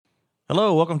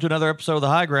Hello, welcome to another episode of The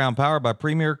High Ground, powered by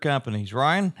Premier Companies.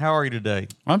 Ryan, how are you today?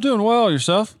 I'm doing well.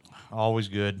 Yourself? Always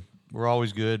good. We're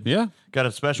always good. Yeah. Got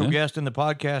a special guest in the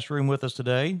podcast room with us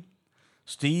today,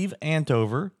 Steve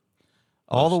Anthofer,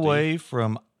 all the way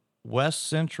from West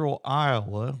Central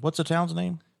Iowa. What's the town's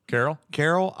name?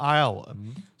 Carroll, Iowa.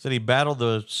 Said he battled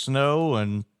the snow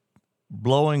and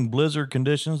blowing blizzard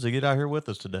conditions to get out here with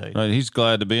us today. Right. He's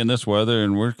glad to be in this weather,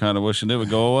 and we're kind of wishing it would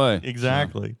go away.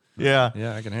 Exactly. Yeah.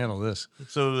 Yeah, I can handle this.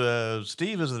 So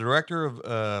Steve is the director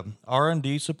of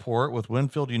R&D support with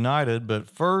Winfield United. But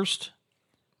first,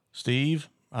 Steve,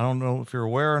 I don't know if you're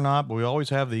aware or not, but we always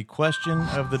have the question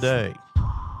of the day.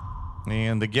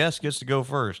 And the guest gets to go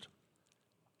first.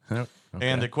 Yep. Okay.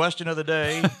 And the question of the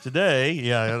day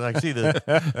today, I see the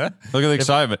Look at the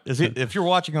excitement. if you're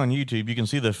watching on YouTube, you can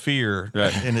see the fear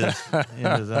in his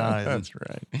eyes. That's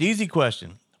right. Easy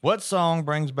question. What song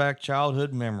brings back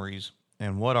childhood memories,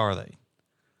 and what are they?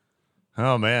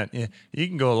 Oh, man. Yeah, you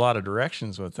can go a lot of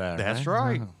directions with that. That's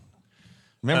right. right.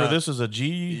 Remember, this is a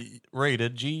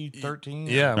G-rated, G13.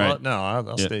 Yeah, well, Right. no,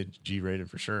 I'll stay G-rated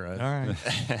for sure. All right.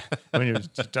 When you're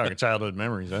talking childhood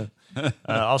memories,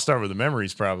 I'll start with the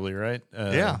memories probably, right?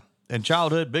 Yeah. And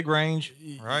childhood, big range,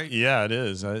 right? Yeah, it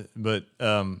is. But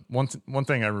one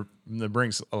thing that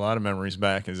brings a lot of memories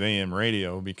back is AM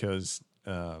radio, because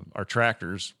our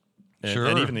tractors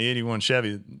and even the 81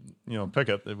 Chevy,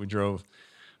 pickup that we drove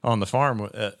on the farm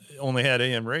only had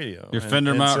AM radio. Your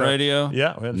Fender mount radio?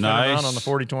 Yeah, we had a Fender mount on the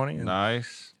 4020.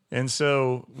 Nice. And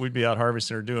so we'd be out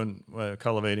harvesting or doing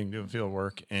cultivating, doing field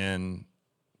work, and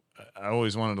I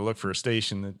always wanted to look for a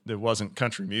station that wasn't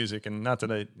country music. And not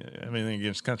that I have anything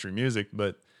against country music,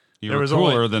 but You were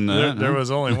cooler than that. There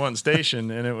was only one station,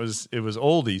 and it was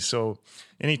oldies. So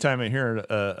anytime I hear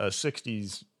a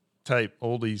 60s type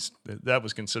oldies, that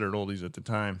was considered oldies at the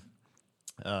time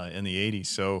in the 80s.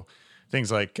 So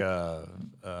things like Dion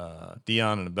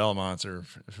and the Belmonts or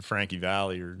Frankie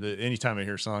Valli, or anytime I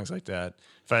hear songs like that,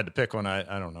 if I had to pick one,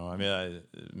 I don't know. I mean,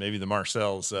 maybe the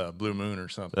Marcel's Blue Moon or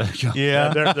something.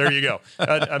 Yeah. There you go.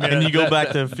 I mean, And you go back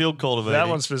to field cultivating. that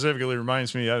one specifically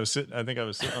reminds me. I think I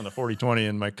was sitting on the 4020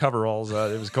 in my coveralls.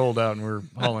 It was cold out, and we were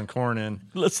hauling corn in.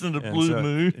 Listening to And Blue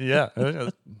Moon. Yeah,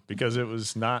 because it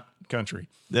was not country.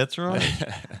 That's right.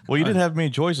 Well, you didn't have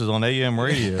many choices on AM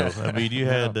radio. I mean, you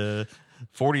had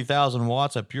 40,000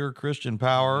 watts of pure Christian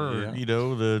power, or,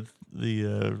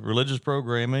 the religious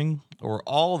programming, or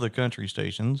all the country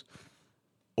stations,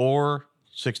 or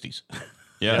 60s.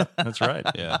 Yeah. That's right.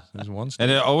 Yeah. There's one.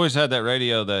 And it always had that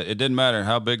radio that it didn't matter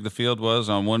how big the field was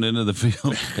on one end of the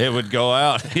field, it would go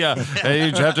out. Yeah. And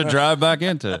you'd have to drive back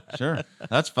into it. Sure.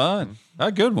 That's fun. A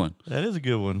good one. That is a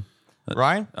good one.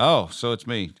 Ryan? Oh, so it's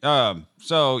me. I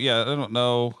don't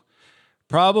know.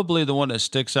 Probably the one that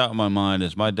sticks out in my mind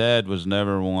is my dad was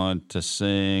never one to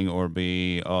sing or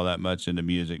be all that much into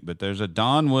music, but there's a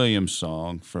Don Williams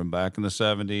song from back in the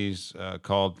 70s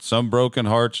called Some Broken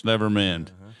Hearts Never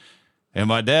Mend. And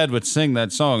my dad would sing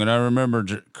that song, and I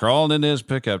remember crawling into his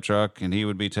pickup truck, and he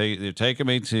would be taking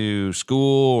me to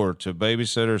school or to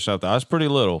babysit or something. I was pretty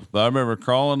little, but I remember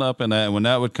crawling up in that, and when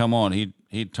that would come on,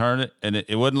 he'd turn it, and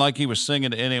it wasn't like he was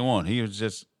singing to anyone. He would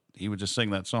just sing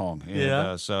that song.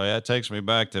 And, so that takes me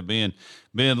back to being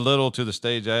little, to the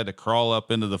stage I had to crawl up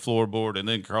into the floorboard and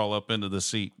then crawl up into the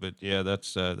seat. But yeah,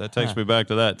 that takes me back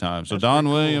to that time. So Don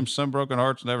Williams, Some Broken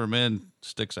Hearts Never Mend,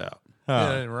 sticks out.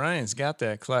 Yeah, Ryan's got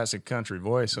that classic country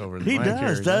voice over the He mic does,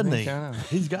 here, doesn't he? Kinda.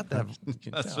 He's got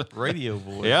that radio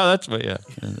voice. Yeah, that's what. Yeah,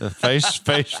 a face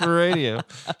for radio.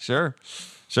 Sure.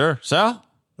 Sal.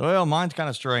 Well, mine's kind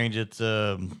of strange. It's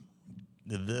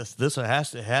this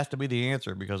has to be the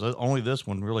answer, because only this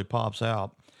one really pops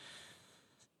out.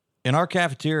 In our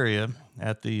cafeteria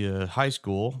at the high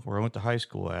school where I went to high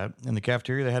school at, in the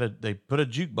cafeteria they put a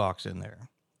jukebox in there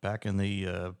back in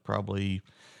the probably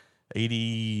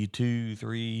 82,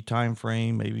 3 time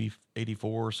frame, maybe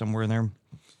 84, somewhere in there.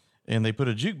 And they put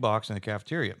a jukebox in the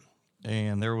cafeteria.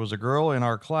 And there was a girl in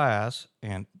our class,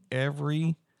 and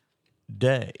every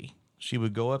day she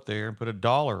would go up there and put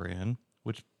 $1 in,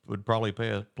 which would probably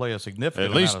play a significant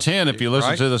At least amount 10 if you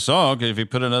listen right? to the song, if you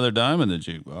put another dime in the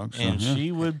jukebox. And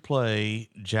she would play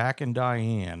Jack and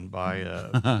Diane by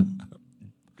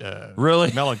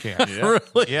Really? Mellencamp. Yeah.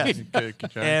 Really? Yes. Good.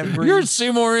 You're in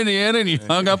Seymour, Indiana, and you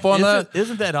hung up on that?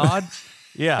 Isn't that odd?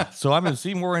 Yeah. So I'm in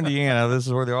Seymour, Indiana. This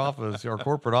is where the office, our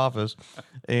corporate office,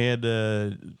 and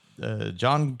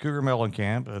John Cougar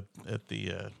Mellencamp at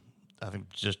the, I think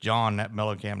just John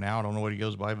Mellencamp now. I don't know what he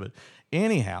goes by, but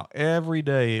anyhow, every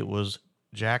day it was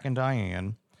Jack and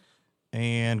Diane,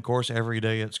 and of course every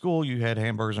day at school you had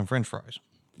hamburgers and French fries.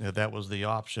 That was the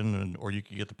option, or you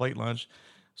could get the plate lunch.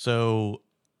 So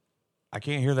I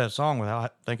can't hear that song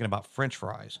without thinking about French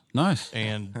fries Nice.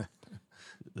 and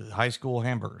high school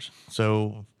hamburgers.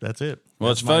 So that's it. Well,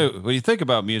 That's it's funny when you think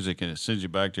about music and it sends you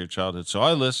back to your childhood. So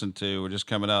I listened to, we're just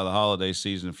coming out of the holiday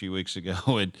season a few weeks ago,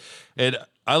 and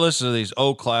I listened to these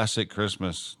old classic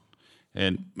Christmas,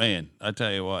 and man, I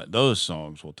tell you what, those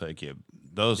songs will take you.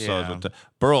 Those songs will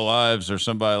Burl Ives or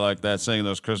somebody like that singing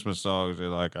those Christmas songs. You're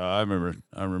like, oh, I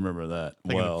remember that.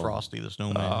 thinking of Frosty the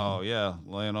Snowman. Oh yeah,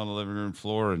 laying on the living room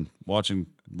floor and watching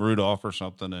Rudolph or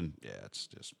something, and yeah, it's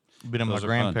just. Been in my Those are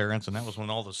grandparents, and that was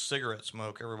when all the cigarette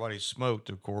smoke, everybody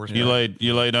smoked, of course. You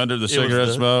laid under the cigarette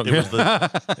smoke. It was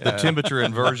the temperature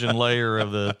inversion layer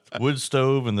of the wood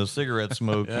stove and the cigarette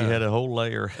smoke. You had a whole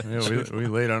layer. Yeah, we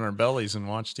laid on our bellies and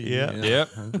watched TV. Yeah. Yep.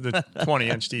 The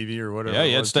 20-inch TV or whatever. Yeah,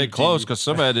 you had to stay close because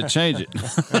somebody had to change it.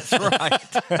 That's right.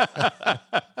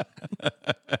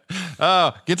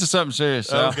 Oh, get to something serious.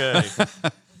 Sal. Okay.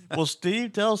 Well,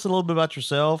 Steve, tell us a little bit about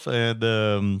yourself and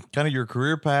kind of your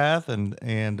career path and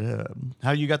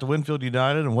how you got to Winfield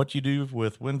United and what you do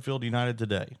with Winfield United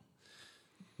today.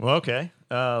 Well, okay.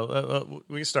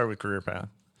 We can start with career path.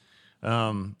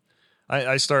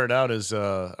 I started out as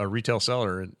a retail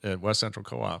seller at West Central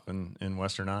Co-op in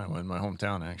Western Iowa, in my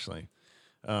hometown, actually.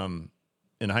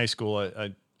 In high school,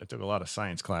 I took a lot of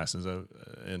science classes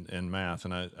and math,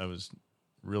 and I was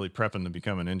really prepping to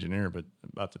become an engineer. But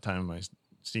about the time of my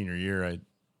senior year, I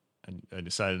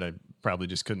decided I probably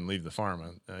just couldn't leave the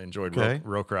farm. I enjoyed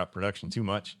row crop production too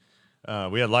much.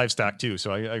 We had livestock too,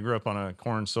 so I grew up on a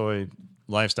corn, soy,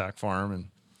 livestock farm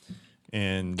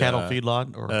and Cattle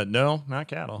feedlot or no, not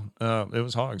cattle. It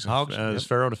was hogs. Hogs, It was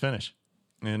farrow to finish,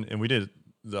 and we did it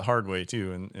the hard way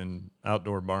too, in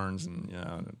outdoor barns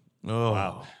and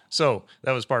wow. So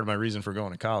that was part of my reason for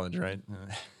going to college, right?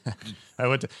 I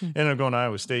ended up going to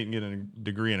Iowa State and getting a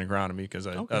degree in agronomy because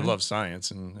I love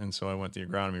science, and so I went the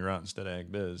agronomy route instead of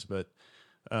ag biz. But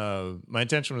my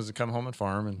intention was to come home and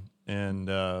farm, and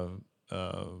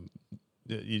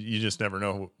you just never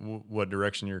know what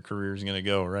direction your career is going to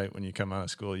go, right? When you come out of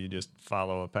school, you just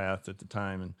follow a path at the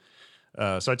time,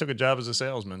 and so I took a job as a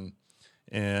salesman,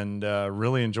 and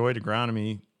really enjoyed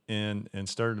agronomy, and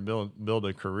started to build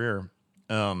a career.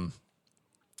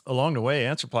 Along the way,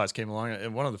 answer plots came along,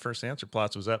 and one of the first answer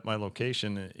plots was at my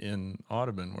location in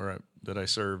Audubon that I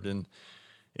served, and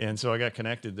so I got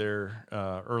connected there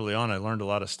early on. I learned a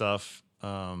lot of stuff.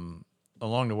 Along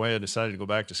the way, I decided to go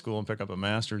back to school and pick up a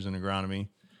master's in agronomy.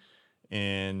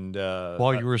 And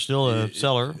while you were still a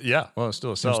seller, yeah, well, I was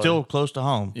still a seller, still close to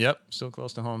home. Yep, still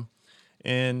close to home.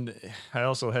 And I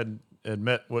also had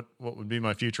met what would be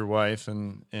my future wife,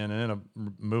 and ended up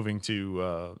moving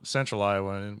to Central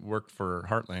Iowa and worked for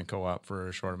Heartland Co-op for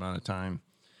a short amount of time.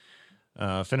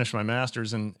 Finished my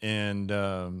master's and at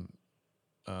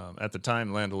the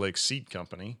time, Land O'Lakes Seed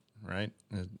Company, right?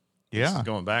 This is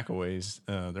going back a ways.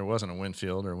 There wasn't a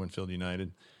Winfield or Winfield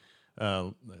United.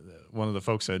 One of the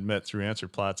folks I'd met through answer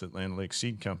plots at Land O'Lakes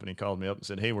Seed Company called me up and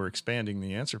said, "Hey, we're expanding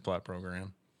the answer plot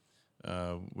program.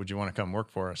 Would you want to come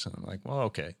work for us?" And I'm like, "Well,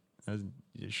 okay,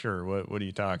 sure. What are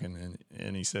you talking?"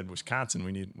 And he said, "Wisconsin.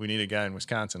 We need a guy in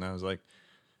Wisconsin." I was like,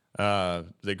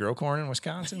 they grow corn in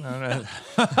Wisconsin? What's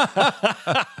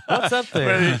up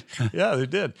there? Yeah, they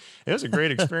did. It was a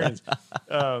great experience.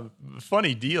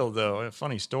 Funny deal, though. A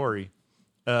funny story.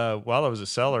 While I was a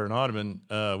seller in Audubon,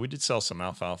 we did sell some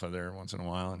alfalfa there once in a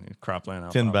while, and cropland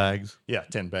alfalfa. 10 bags. Yeah,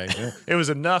 10 bags. It was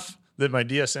enough that my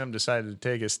DSM decided to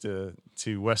take us to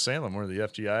West Salem, where the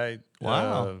FGI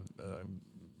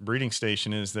breeding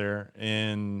station is there.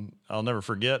 And I'll never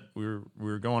forget, we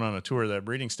were going on a tour of that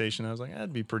breeding station. I was like,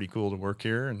 that'd be pretty cool to work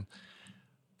here. And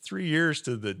 3 years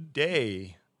to the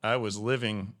day, I was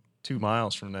living 2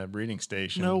 miles from that breeding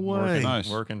station. No way.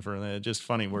 Working for that. Just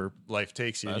funny where life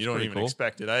takes you. That's You don't even cool.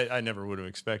 expect it. I never would have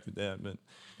expected that. But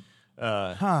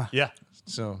yeah.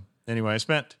 So anyway, I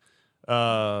spent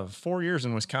 4 years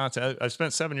in Wisconsin. I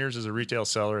spent 7 years as a retail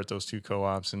seller at those two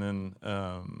co-ops, and then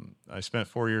I spent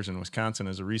 4 years in Wisconsin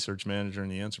as a research manager in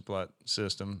the answer plot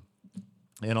system.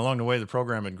 And along the way, the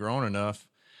program had grown enough.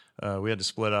 We had to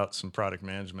split out some product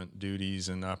management duties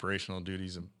and operational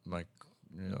duties of my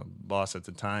boss at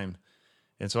the time.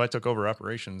 And so I took over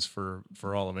operations for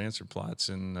all of answer plots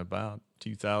in about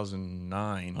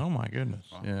 2009. Oh my goodness.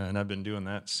 Yeah, and I've been doing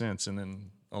that since. And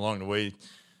then along the way,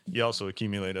 you also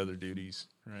accumulate other duties,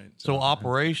 right? So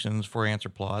operations for answer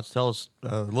plots. Tell us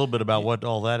a little bit about what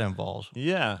all that involves.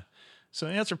 Yeah. So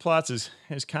answer plots is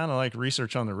kind of like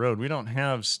research on the road. We don't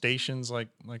have stations like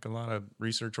a lot of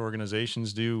research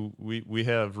organizations do. We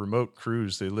have remote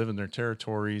crews. They live in their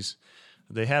territories.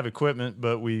 They have equipment,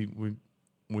 but we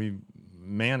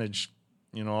manage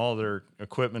all their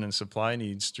equipment and supply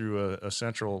needs through a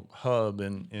central hub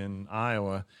in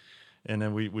Iowa, and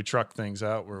then we truck things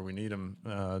out where we need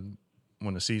them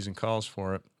when the season calls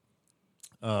for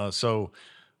it. So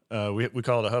we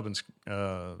call it a hub and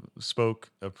spoke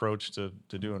approach to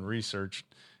doing research.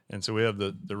 And so we have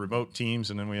the remote teams,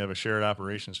 and then we have a shared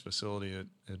operations facility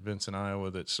at Vincent,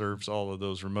 Iowa, that serves all of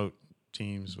those remote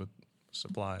teams with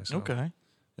supplies. So, Okay.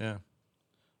 yeah.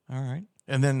 All right.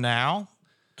 And then now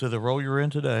to the role you're in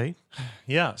today.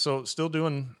 Yeah. So still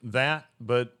doing that,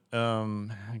 but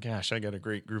gosh, I got a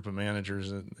great group of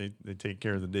managers that they take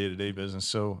care of the day-to-day business.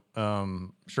 So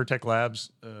SureTech Labs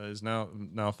is now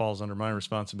falls under my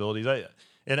responsibilities.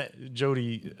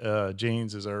 Jody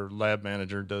Janes is our lab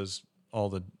manager, does all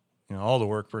the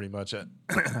work pretty much.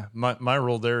 My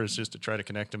role there is just to try to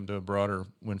connect them to a broader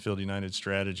Winfield United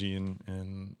strategy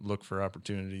and look for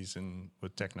opportunities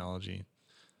with technology.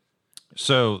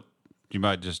 So you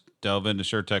might just delve into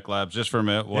SureTech Labs just for a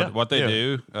minute. What they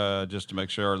do, just to make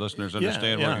sure our listeners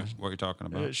understand what you're talking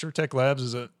about. SureTech Labs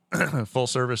is a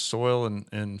full-service soil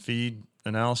and feed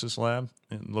analysis lab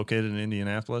located in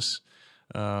Indianapolis.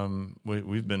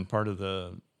 We've been part of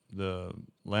the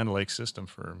Land O'Lakes system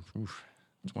for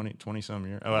 20 some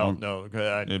years. Well, no,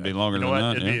 it'd be longer than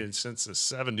that. It'd be since the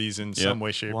 70s in some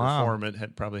way, shape, or form. It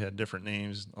had probably had different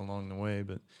names along the way,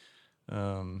 but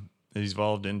it's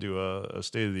evolved into a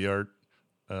state-of-the-art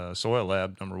soil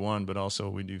lab, number one, but also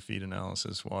we do feed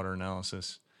analysis, water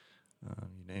analysis, you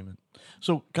name it.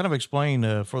 So kind of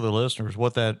explain for the listeners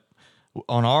what that,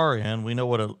 on our end, we know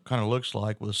what it kind of looks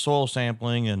like with soil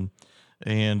sampling and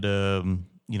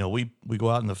we go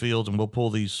out in the fields and we'll pull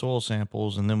these soil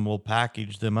samples and then we'll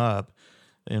package them up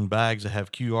in bags that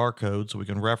have QR codes so we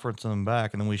can reference them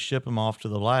back, and then we ship them off to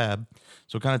the lab.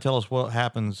 So kind of tell us what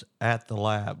happens at the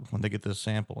lab when they get this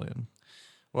sample in.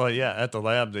 Well, yeah, at the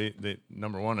lab, they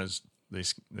number one is they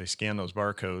scan those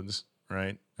barcodes,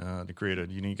 right, to create a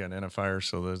unique identifier.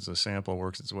 So as the sample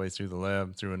works its way through the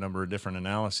lab through a number of different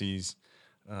analyses,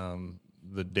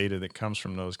 the data that comes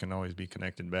from those can always be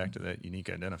connected back to that unique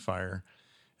identifier.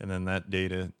 And then that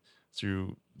data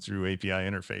through API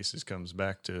interfaces comes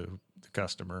back to the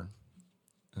customer,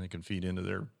 and they can feed into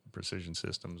their precision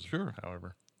systems. Sure.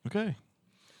 However. Okay.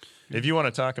 If you want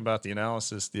to talk about the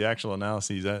analysis, the actual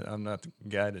analyses, I'm not the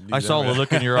guy to do that. I saw the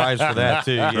look in your eyes for that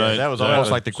too. Yeah, Right. that was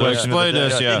almost like the question. Explain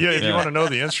this, If you want to know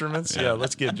the instruments,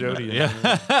 let's get Jody.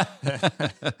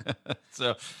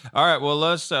 So, all right. Well,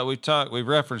 let's. We've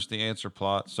referenced the answer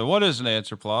plot. So, what is an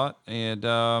answer plot, and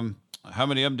how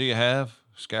many of them do you have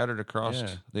scattered across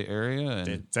the area?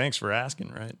 And thanks for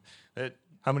asking. Right.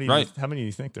 How many? How many do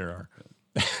you think there are?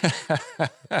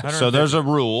 So there's a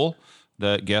rule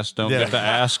that guests don't get to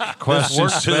ask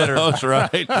questions to the host,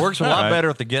 right? Works a lot better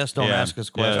if the guests don't ask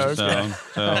us questions.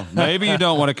 So maybe you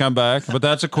don't want to come back, but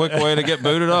that's a quick way to get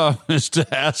booted off is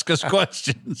to ask us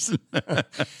questions.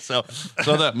 so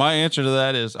that my answer to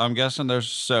that is I'm guessing there's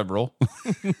several.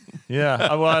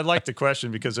 Yeah. Well, I like the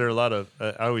question because there are a lot of,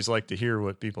 I always like to hear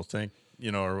what people think,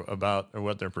 or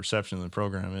what their perception of the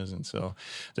program is. And so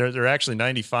there are actually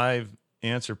 95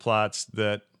 answer plots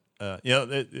that,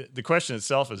 the question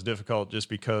itself is difficult just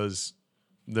because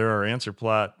there are answer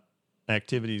plot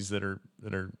activities that are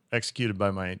executed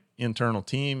by my internal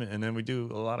team, and then we do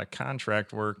a lot of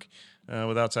contract work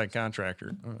with outside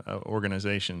contractor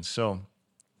organizations. So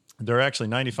there are actually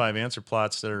 95 answer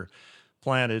plots that are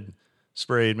planted,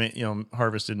 sprayed,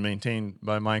 harvested, maintained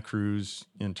by my crews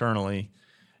internally,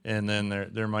 and then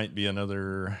there might be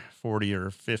another 40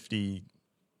 or 50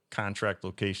 contract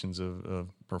locations of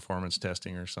performance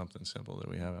testing or something simple that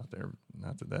we have out there.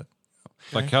 Not that.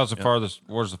 Like how's the farthest?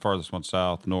 Where's the farthest one?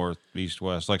 South, north, east,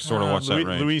 west? Like sort of what's that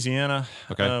range? Louisiana.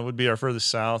 Okay. Would be our furthest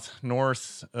south.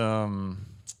 North. I'm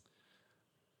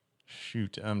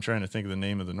trying to think of the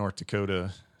name of the North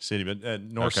Dakota city, but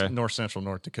north central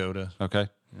North Dakota. Okay.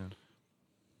 Yeah.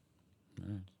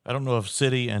 I don't know if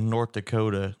city and North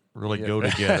Dakota really go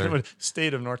together.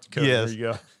 State of North Dakota. Yes. There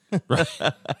you go.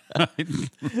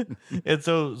 And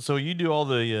so you do all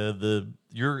the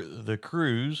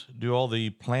crews do all the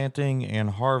planting and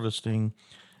harvesting,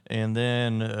 and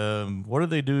then what do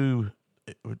they do?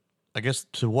 I guess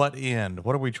to what end?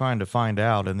 What are we trying to find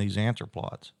out in these answer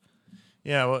plots?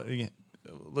 Yeah, well,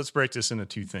 let's break this into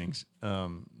two things.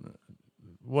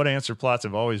 What answer plots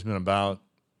have always been about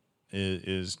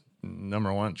is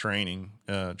number one, training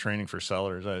for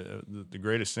sellers. The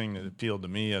greatest thing that appealed to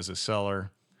me as a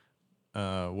seller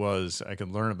was I could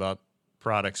learn about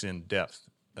products in depth,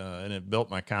 and it built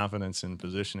my confidence in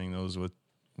positioning those with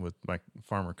my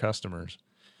farmer customers.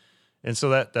 And so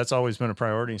that's always been a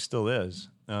priority and still is.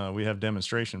 We have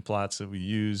demonstration plots that we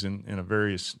use in a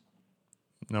various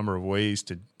number of ways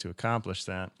to accomplish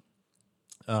that.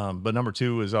 But number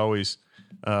two is always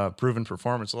proven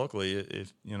performance locally.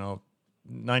 If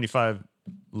 95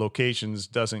 locations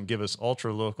doesn't give us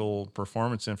ultra local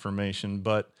performance information,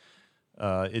 but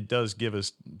it does give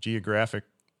us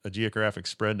a geographic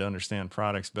spread to understand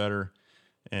products better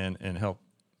and help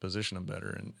position them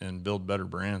better and build better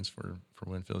brands for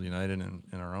Winfield United and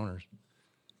our owners.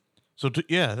 So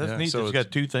that's neat. So It's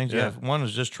got two things. yeah. One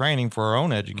is just training for our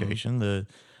own education, the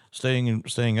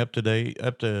staying up to date,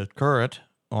 up to current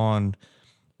on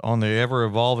the ever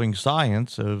evolving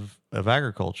science of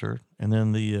agriculture, and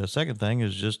then the second thing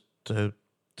is just to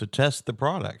test the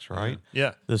products, right?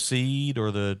 Yeah. The seed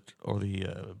or the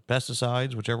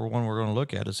pesticides, whichever one we're going to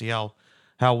look at, to see how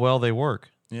well they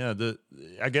work. Yeah.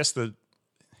 I guess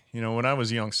when I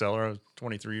was a young seller, I was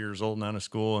 23 years old and out of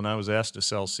school, and I was asked to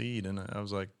sell seed, and I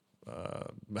was like, I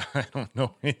don't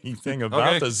know anything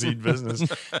about the seed business.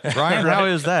 Brian, how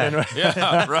is that?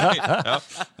 Yeah, right. Yep.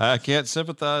 I can't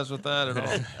sympathize with that at all.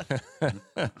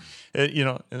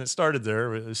 And it started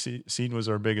there. Seed was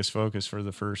our biggest focus for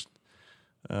the first,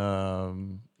 for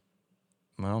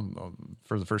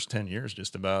the first 10 years,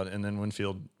 just about. And then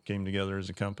Winfield came together as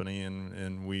a company,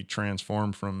 and we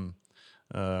transformed from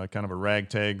kind of a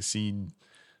ragtag seed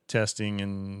testing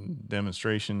and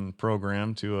demonstration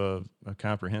program to a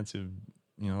comprehensive,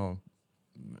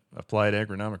 applied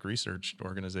agronomic research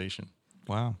organization.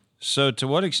 Wow. So to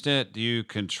what extent do you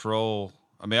control?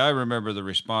 I mean, I remember the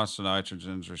response to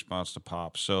nitrogen's response to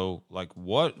pop. So like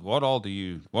what all do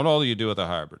you do with a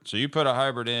hybrid? So you put a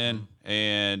hybrid in,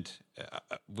 and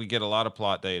we get a lot of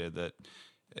plot data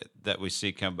that we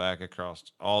see come back across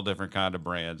all different kind of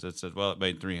brands. It says, well, it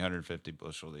made 350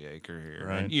 bushel the acre here.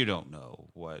 Right. And you don't know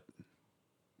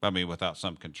without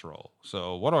some control.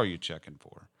 So what are you checking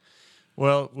for?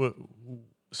 Well,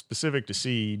 specific to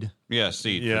seed. Yeah,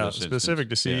 seed. Yeah, specific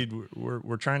to seed,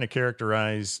 we're trying to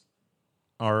characterize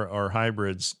our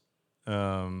hybrids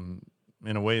in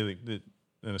a way that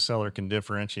a seller can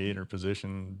differentiate or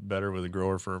position better with a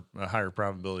grower for a higher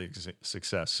probability of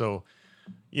success. So,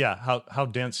 yeah, how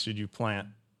dense should you plant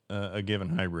a given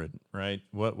hybrid, right?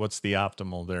 What's the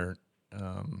optimal there?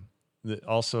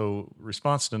 Also,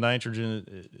 response to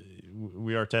nitrogen,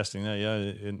 we are testing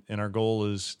that, and our goal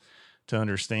is to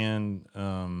understand,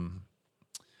 how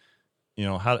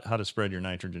to spread your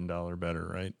nitrogen dollar better,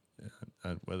 right?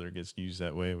 Whether it gets used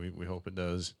that way, we hope it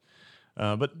does.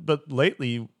 But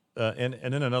lately, and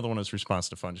then another one is response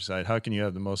to fungicide. How can you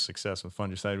have the most success with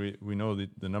fungicide? We know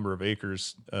that the number of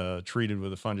acres treated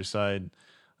with a fungicide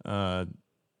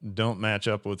don't match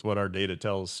up with what our data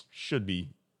tells should be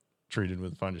treated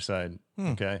with a fungicide.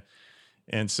 Okay.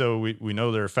 And so we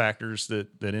know there are factors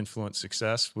that influence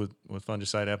success with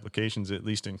fungicide applications, at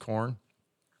least in corn.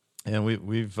 And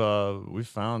we've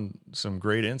found some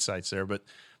great insights there, but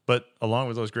along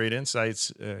with those great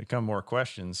insights come more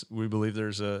questions. We believe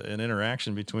there's an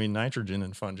interaction between nitrogen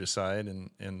and fungicide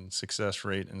and success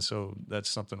rate. And so that's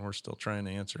something we're still trying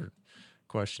to answer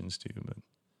questions to. But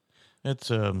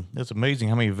it's amazing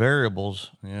how many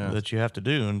variables that you have to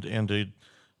do, and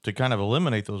to kind of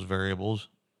eliminate those variables,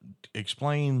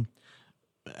 explain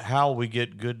how we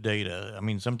get good data. I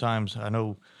mean, sometimes I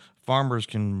know farmers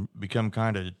can become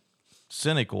kind of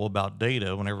cynical about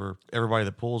data whenever everybody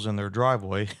that pulls in their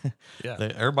driveway,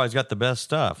 everybody's got the best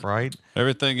stuff, right?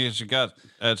 Everything you got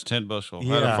adds 10 bushel.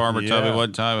 Yeah. I had a farmer tell me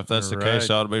one time, if that's the case,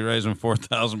 I ought to be raising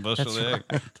 4,000 bushel a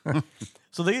acre.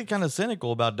 So they get kind of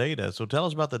cynical about data. So tell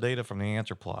us about the data from the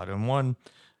answer plot. And one,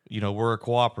 we're a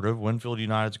cooperative. Winfield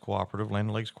United's a cooperative. Land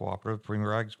O'Lakes cooperative.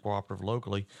 Premier Ag's cooperative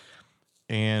locally.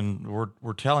 And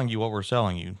we're telling you what we're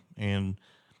selling you. And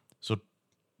so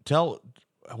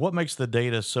what makes the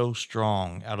data so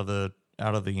strong out of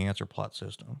the answer plot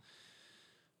system?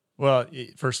 Well,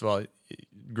 first of all,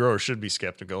 growers should be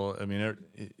skeptical. I mean,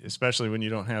 especially when you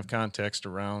don't have context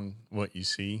around what you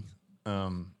see.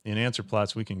 In answer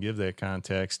plots, we can give that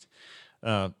context.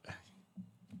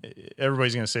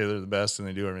 Everybody's going to say they're the best and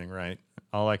they do everything right.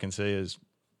 All I can say is,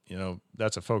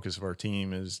 that's a focus of our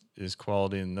team is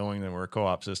quality and knowing that we're a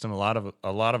co-op system. A lot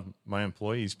of my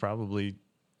employees probably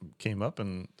came up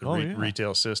in the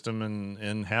retail system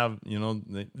and have,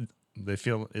 they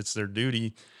feel it's their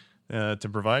duty to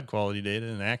provide quality data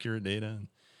and accurate data.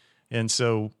 And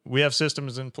so we have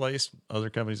systems in place. Other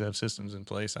companies have systems in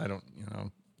place. I don't,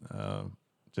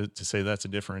 to say that's a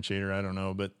differentiator, I don't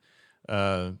know. But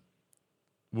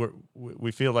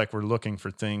we feel like we're looking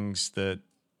for things that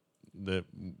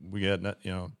we got,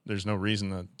 there's no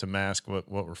reason to mask what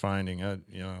we're finding.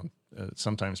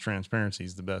 Sometimes transparency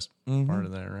is the best part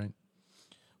of that, right?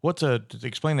 To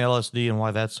explain the LSD and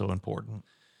why that's so important?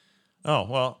 Oh,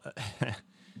 well,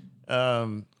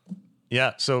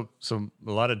 Yeah. So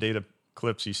a lot of data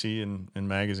clips you see in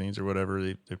magazines or whatever,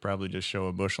 they probably just show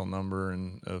a bushel number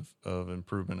and of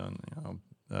improvement on,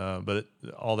 but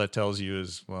all that tells you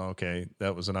is, well, okay,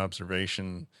 that was an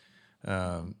observation.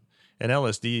 And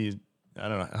LSD, I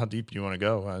don't know how deep you want to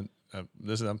go.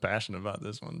 I'm passionate about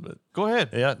this one, but Go ahead.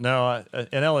 yeah, no, and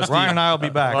LSD. Ryan and I will be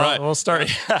back. Well, Right. We'll start.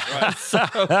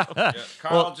 Yeah,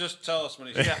 Carl, just tell us when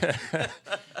he's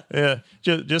Yeah,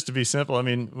 just to be simple, I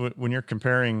mean, when you're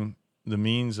comparing the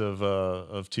means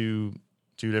of two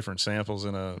different samples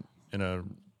in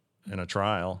a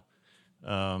trial,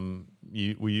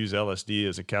 we use LSD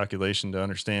as a calculation to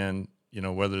understand,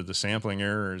 whether the sampling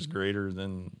error is greater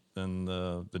than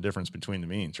the difference between the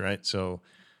means, right? So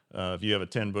if you have a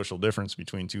 10 bushel difference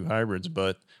between two hybrids,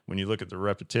 but when you look at the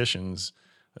repetitions,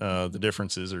 the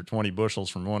differences are 20 bushels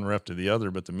from one rep to the other,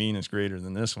 but the mean is greater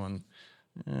than this one.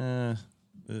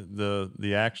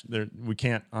 The action, we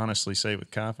can't honestly say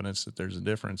with confidence that there's a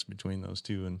difference between those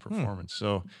two in performance.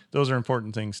 So those are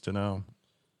important things to know.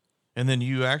 And then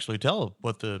you actually tell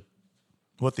what the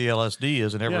LSD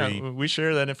is in every. Yeah, we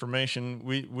share that information.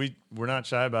 We're not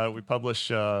shy about it. We publish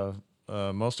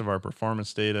most of our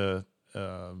performance data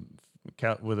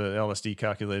with a LSD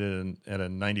calculated at a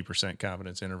 90%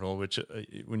 confidence interval, which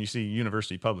when you see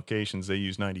university publications, they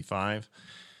use 95.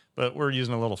 But we're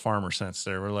using a little farmer sense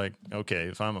there. We're like, okay,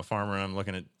 if I'm a farmer and I'm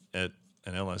looking at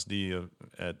an LSD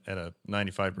at a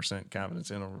 95%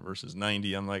 confidence interval versus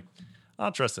 90, I'm like,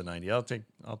 I'll trust the 90. I'll take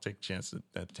a chance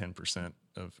that 10%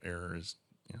 of error is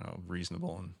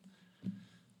reasonable. And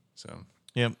so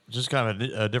Yeah, just kind of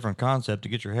a different concept to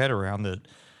get your head around that.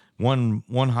 One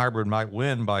hybrid might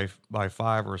win by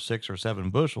 5 or 6 or 7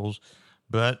 bushels,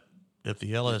 but if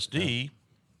the LSD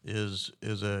is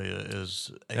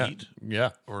 8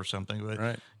 or something, but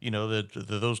right. that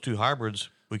those two hybrids,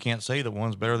 we can't say that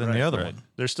one's better than the other one.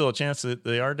 There's still a chance that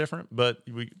they are different, but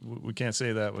we can't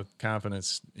say that with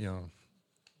confidence.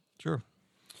 Sure.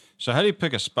 So how do you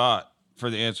pick a spot for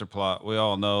the answer plot? We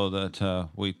all know that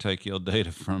we take yield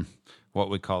data from what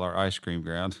we call our ice cream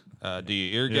ground. Do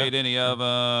you irrigate any of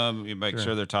them? You make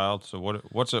sure they're tiled. So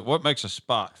what makes a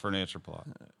spot for an answer plot?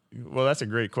 Well, that's a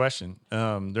great question.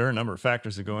 There are a number of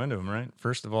factors that go into them, right?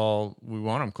 First of all, we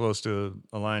want them close to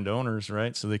aligned owners,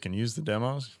 right? So they can use the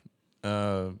demos.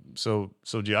 So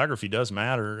geography does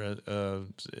matter.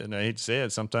 And I hate to say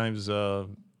it, sometimes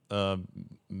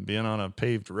being on a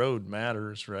paved road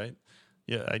matters, right?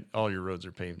 Yeah, all your roads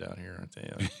are paved out here, aren't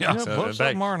they? Yeah, most of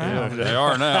them are now. They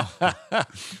are now.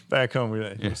 Back home,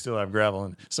 we still have gravel,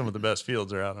 and some of the best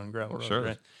fields are out on gravel roads,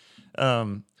 sure.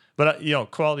 right?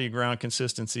 But quality of ground,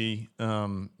 consistency.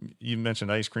 You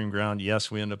mentioned ice cream ground. Yes,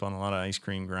 we end up on a lot of ice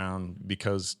cream ground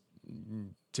because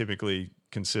typically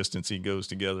consistency goes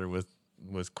together with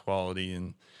quality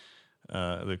and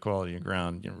the quality of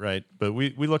ground, right? But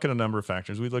we look at a number of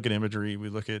factors. We look at imagery. We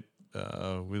look at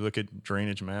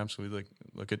drainage maps. We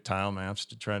look at tile maps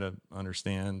to try to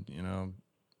understand,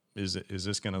 is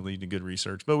this going to lead to good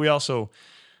research? But we also,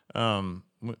 when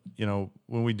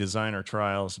we design our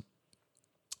trials,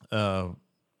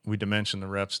 we dimension the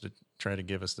reps to try to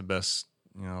give us the best,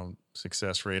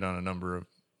 success rate on a number of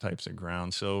types of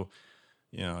ground. So,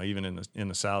 even in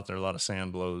the South, there are a lot of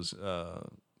sand blows.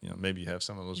 Maybe you have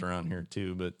some of those around here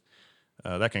too, but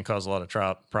that can cause a lot of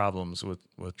problems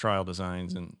with trial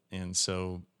designs, and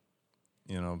so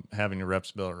having the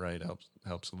reps built right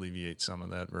helps alleviate some of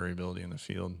that variability in the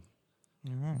field.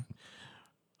 Mm-hmm.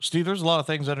 Steve, there's a lot of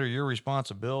things under your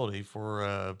responsibility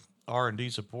for R&D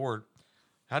support.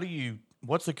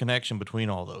 What's the connection between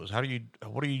all those? So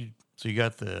you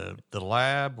got the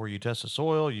lab where you test the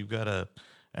soil, you've got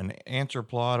an answer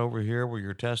plot over here where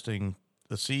you're testing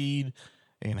the seed,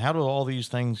 and how do all these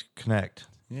things connect?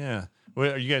 Yeah.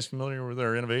 Well, are you guys familiar with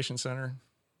our innovation center?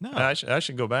 No. I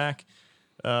should go back.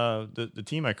 The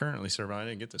team I currently serve on, I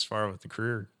didn't get this far with the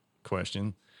career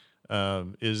question,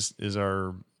 is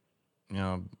our,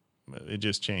 it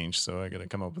just changed. So I got to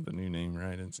come up with a new name,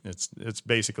 right? It's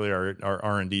basically our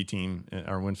R&D team,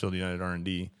 our Winfield United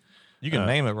R&D. You can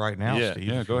name it right now, yeah, Steve.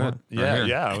 Yeah, go ahead.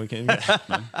 Yeah, we can.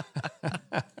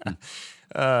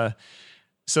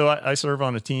 So I serve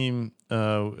on a team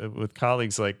with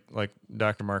colleagues like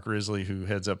Dr. Mark Risley, who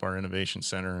heads up our innovation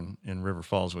center in River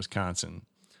Falls, Wisconsin.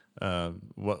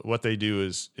 What they do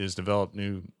is develop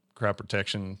new crop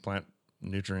protection, plant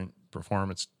nutrient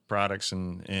performance products,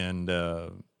 and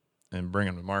bring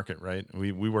them to market. Right.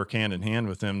 We work hand in hand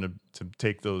with them to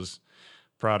take those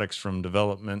products from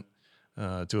development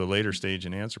to a later stage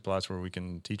in answer plots where we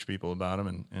can teach people about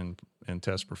them and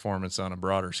test performance on a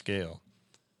broader scale.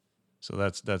 So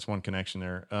that's one connection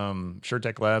there.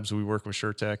 SureTech Labs, we work with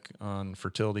SureTech on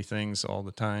fertility things all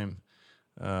the time.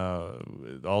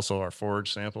 Also, our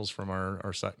forage samples from our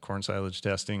corn silage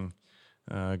testing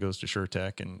goes to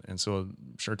SureTech, and so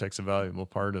SureTech's a valuable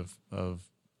part of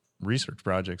research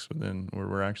projects within where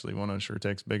we're actually one of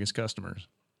SureTech's biggest customers.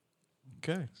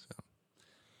 Okay. So,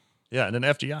 yeah, and then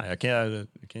FGI. I can't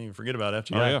even forget about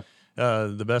FGI. Oh,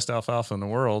 The best alfalfa in the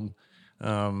world.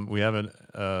 We have an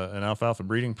alfalfa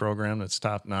breeding program that's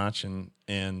top notch,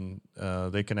 and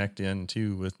they connect in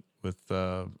too with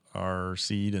our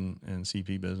seed and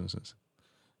CP businesses.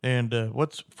 And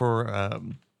what's for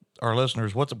our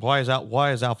listeners? Why is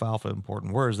alfalfa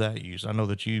important? Where is that used? I know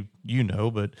that you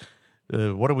know, but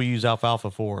what do we use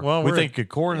alfalfa for? Well, we think of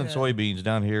corn and soybeans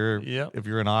down here. Yep. If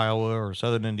you're in Iowa or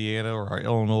Southern Indiana or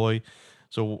Illinois,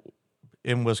 so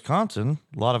in Wisconsin,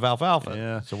 a lot of alfalfa.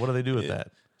 Yeah. So what do they do with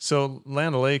that? So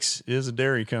Land O'Lakes is a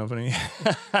dairy company,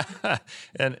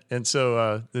 and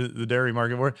so the dairy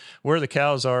market where the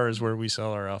cows are is where we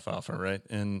sell our alfalfa, right?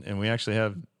 And we actually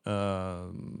have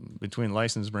between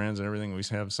licensed brands and everything, we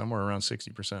have somewhere around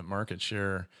 60% market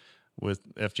share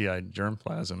with FGI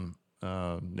germplasm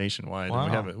nationwide. Wow.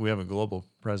 And we have a global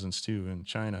presence too in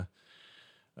China.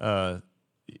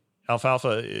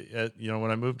 Alfalfa,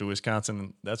 when I moved to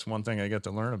Wisconsin, that's one thing I got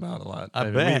to learn about a lot. I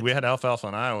bet. We had alfalfa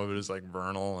in Iowa, but it was like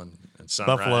vernal and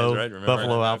sunrise, Buffalo, right? Remember?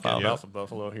 buffalo alfalfa. Okay, alpha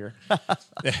buffalo here.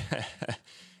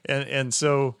 and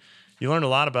so you learn a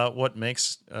lot about what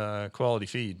makes quality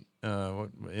feed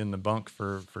in the bunk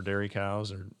for dairy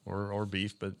cows or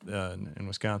beef, but in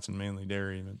Wisconsin, mainly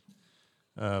dairy.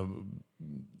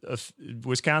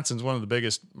 Wisconsin's one of the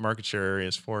biggest market share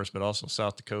areas for us, but also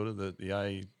South Dakota, the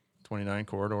I-29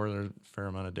 corridor. There's a fair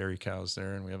amount of dairy cows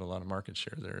there, and we have a lot of market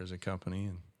share there as a company,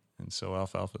 and so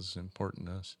alfalfa is important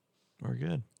to us. Very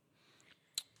good.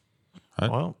 Right.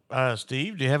 Well,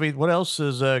 Steve, do you have what else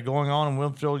is going on in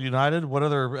Winfield United? What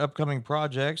other upcoming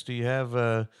projects do you have?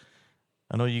 I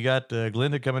know you got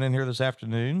Glenda coming in here this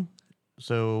afternoon.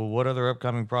 So what other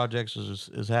upcoming projects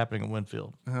is happening at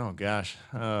Winfield? Oh, gosh.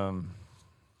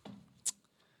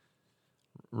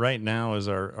 Right now is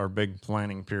our big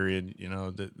planning period.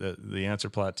 The answer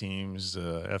plot teams,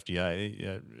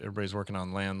 FDI, everybody's working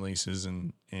on land leases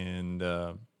and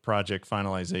project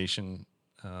finalization.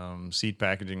 Seed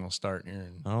packaging will start here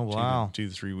in 2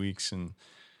 to 3 weeks, and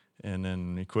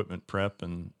then equipment prep,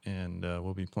 and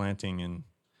we'll be planting in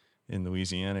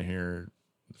Louisiana here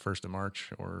the 1st of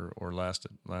March or last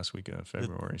week of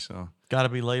February. So got to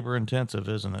be labor intensive,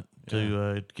 isn't it,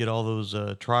 to get all those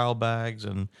trial bags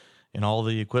and all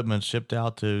the equipment shipped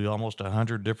out to almost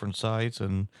 100 different sites,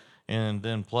 and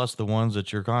then plus the ones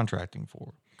that you're contracting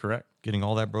for. Correct. Getting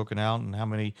all that broken out, and how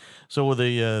many? So with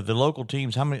the local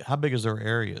teams, how big is their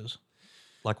areas?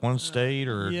 Like one state,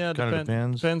 or kind of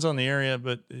depends? Depends on the area,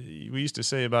 but we used to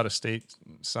say about a state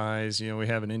size. We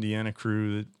have an Indiana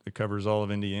crew that covers all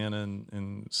of Indiana,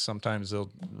 and sometimes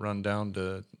they'll run down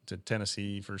to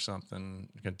Tennessee for something,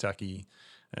 Kentucky.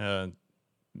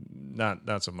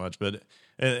 Not so much, but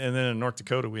and then in North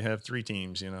Dakota we have 3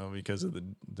 teams. Because of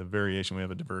the variation, we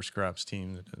have a diverse crops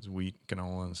team that does wheat,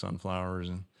 canola, and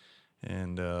sunflowers,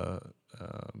 and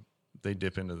they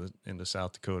dip into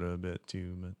South Dakota a bit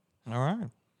too. But all right.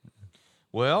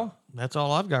 Well, that's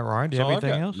all I've got, Ryan. Do you have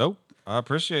anything else? Nope. I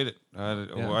appreciate it.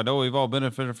 I know we've all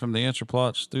benefited from the answer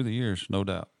plots through the years, no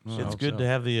doubt. It's good to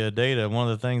have the data. One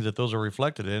of the things that those are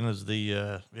reflected in is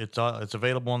it's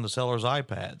available on the seller's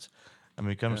iPads. I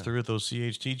mean, it comes through with those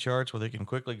CHT charts where they can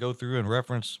quickly go through and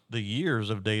reference the years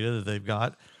of data that they've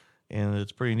got. And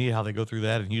it's pretty neat how they go through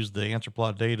that and use the answer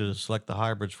plot data to select the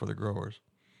hybrids for the growers.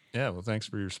 Yeah, well, thanks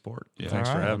for your support. Yeah, thanks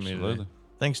for having me today.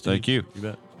 Thanks, Steve. Thank you. You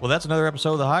bet. Well, that's another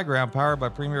episode of The High Ground, powered by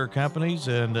Premier Companies.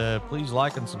 And please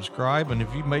like and subscribe. And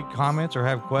if you make comments or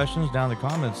have questions down in the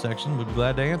comments section, we'd be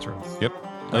glad to answer them. Yep.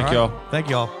 Thank y'all. Thank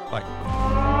y'all.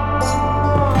 Bye.